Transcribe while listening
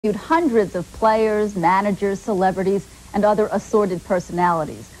Hundreds of players, managers, celebrities, and other assorted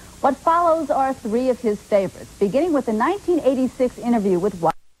personalities. What follows are three of his favorites, beginning with the 1986 interview with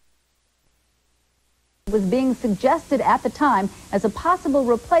Whitey. Was being suggested at the time as a possible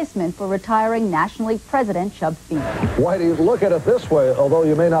replacement for retiring National League President Chub Feeney. Whitey, look at it this way. Although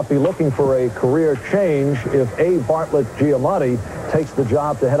you may not be looking for a career change, if A. Bartlett Giamatti takes the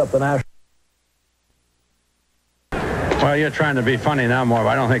job to head up the National. Well, you're trying to be funny now, Marv.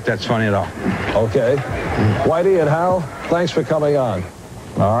 I don't think that's funny at all. Okay. Whitey and Hal, thanks for coming on.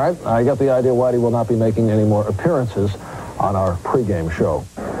 All right. I got the idea Whitey will not be making any more appearances on our pregame show.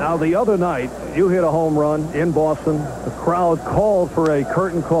 Now, the other night, you hit a home run in Boston. The crowd called for a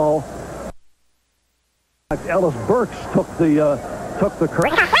curtain call. Ellis Burks took the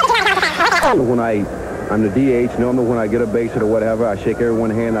curtain. When I'm the DH, normally when I get a base hit or whatever, I shake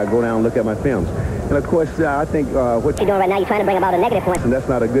everyone's hand, I go down and look at my films. And of course, I think what you're doing right now, you're trying to bring about a negative point. And that's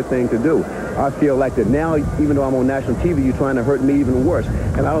not a good thing to do. I feel like that now, even though I'm on national TV, you're trying to hurt me even worse.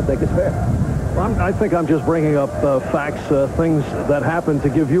 And I don't think it's fair. Well, I think I'm just bringing up facts, things that happen to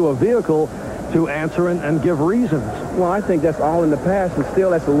give you a vehicle to answer and give reasons. Well, I think that's all in the past, and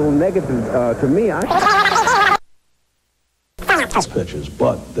still that's a little negative to me. Pitches,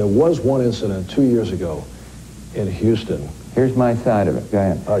 but there was one incident 2 years ago in Houston. Here's my side of it. Go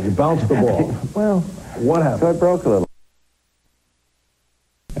ahead. You bounced the ball. Well, what happened? So it broke a little.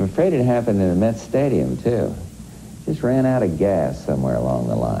 I'm afraid it happened in the Met Stadium, too. Just ran out of gas somewhere along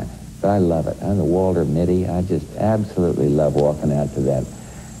the line. But I love it. I'm the Walter Mitty. I just absolutely love walking out to that.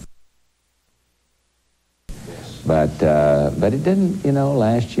 But it didn't, you know,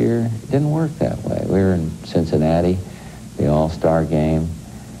 last year, it didn't work that way. We were in Cincinnati, the All-Star game,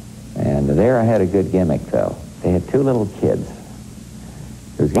 and there I had a good gimmick, though. They had two little kids.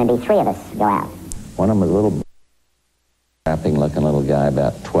 There's going to be three of us go out. One of them was a little strapping-looking little guy,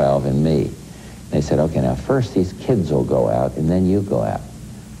 about 12, and me. They said, okay, now first these kids will go out, and then you go out.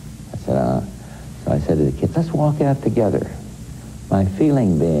 I said, So I said to the kids, let's walk out together. My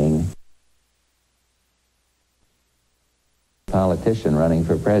feeling being, politician running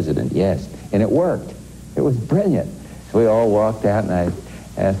for president, yes. And it worked. It was brilliant. So we all walked out, and I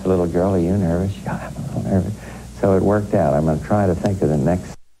asked the little girl, are you nervous? Yeah, I'm a little nervous. So it worked out. I'm going to try to think of the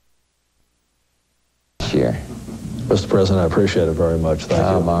next year. Mr. President, I appreciate it very much.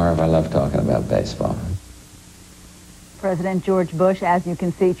 Thank you. Marv, I love talking about baseball. President George Bush, as you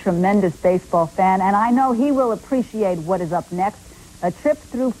can see, tremendous baseball fan, and I know he will appreciate what is up next. A trip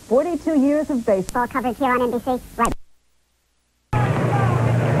through 42 years of baseball coverage here on NBC. Right.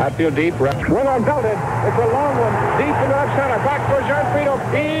 Outfield deep. Runner belted. It's a long one. Deep in left center. Back for Gianfrido.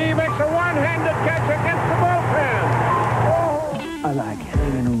 He makes a one-handed catch against the bullpen. Oh. I like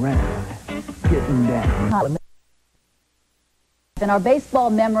hanging around, getting down. And our baseball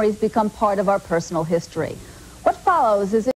memories become part of our personal history. What follows is